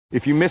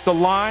If you miss a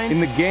line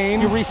in the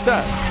game, you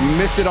reset. You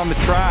miss it on the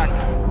track,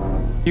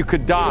 you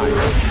could die.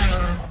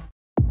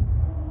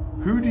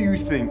 Who do you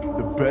think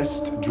the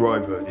best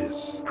driver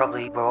is?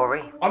 Probably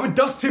Rory. I would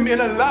dust him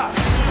in a lap.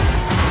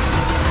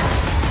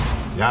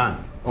 Jan,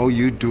 all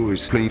you do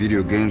is play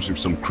video games with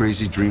some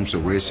crazy dreams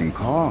of racing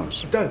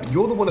cars. Dad,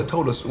 you're the one that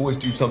told us to always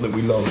do something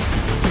we love.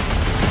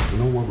 You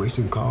know what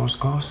racing cars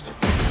cost?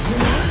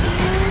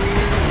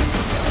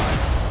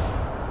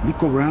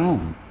 Look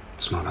around.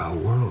 It's not our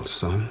world,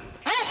 son.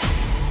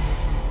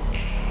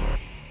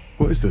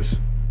 What is this?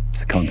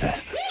 It's a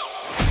contest.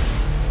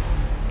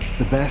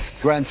 The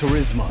best Gran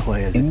Turismo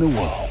players in the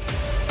world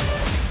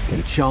get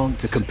a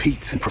chance to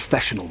compete in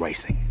professional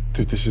racing.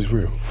 Dude, this is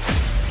real.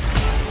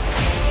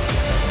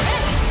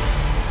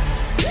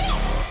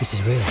 This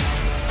is real.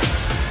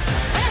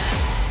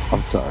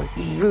 I'm sorry.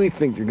 You really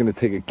think you're going to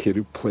take a kid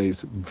who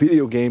plays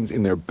video games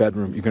in their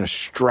bedroom, you're going to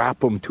strap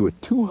them to a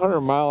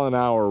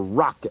 200-mile-an-hour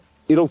rocket?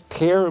 It'll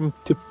tear him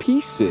to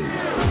pieces.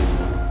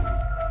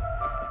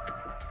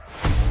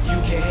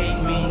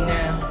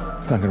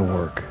 It's not gonna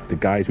work. The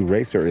guys who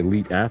race are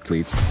elite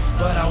athletes.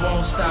 But I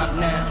won't stop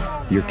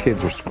now. Your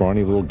kids are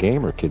scrawny little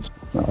gamer kids.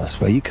 Well, that's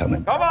where you come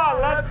in. Come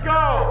on, let's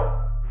go!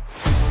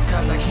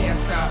 Cause I can't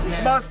stop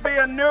now. Must be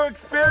a new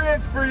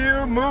experience for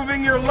you,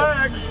 moving your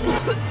legs.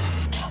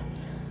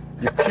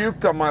 You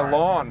puked on my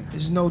lawn.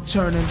 There's no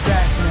turning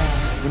back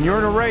now. When you're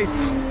in a race,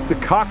 the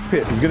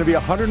cockpit is gonna be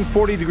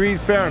 140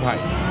 degrees Fahrenheit.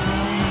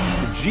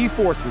 The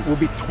G-forces will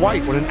be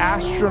twice what an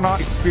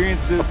astronaut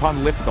experiences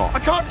upon liftoff. I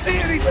can't see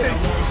anything!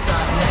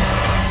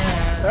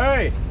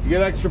 Hey, you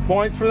get extra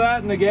points for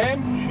that in the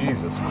game?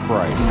 Jesus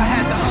Christ. I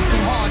had to hustle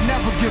hard,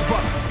 never give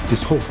up.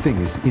 This whole thing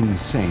is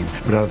insane,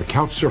 but out of the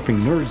couch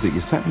surfing nerds that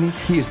you sent me,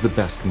 he is the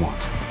best one.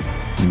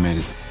 You made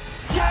it.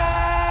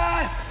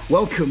 Yes!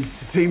 Welcome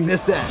to Team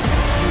Nissan.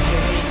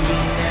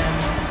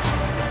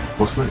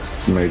 What's next?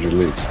 It's Major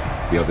Leagues.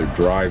 The other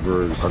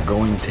drivers are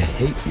going to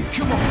hate you.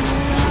 Come on.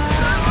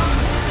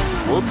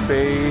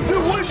 Whoopsie.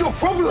 Dude, what is your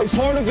problem? It's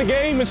part of the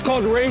game. It's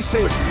called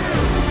racing. But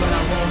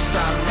I won't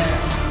stop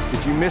now.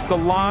 If you miss a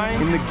line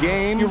in the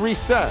game, you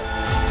reset.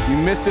 You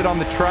miss it on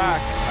the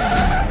track,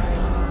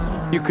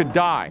 you could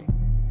die.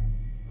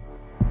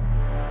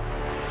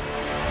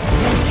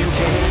 You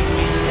can hate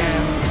me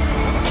now.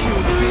 Kill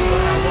the beat,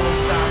 but I won't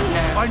stop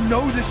now. I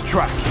know this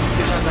track.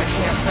 Because I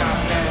can't stop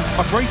now.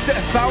 I've raced it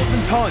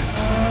 1,000 times.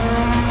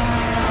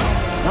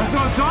 That's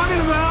what I'm talking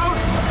about.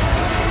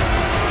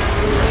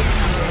 You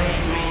can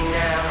hate me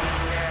now.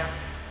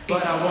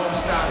 But I won't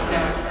stop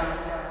now.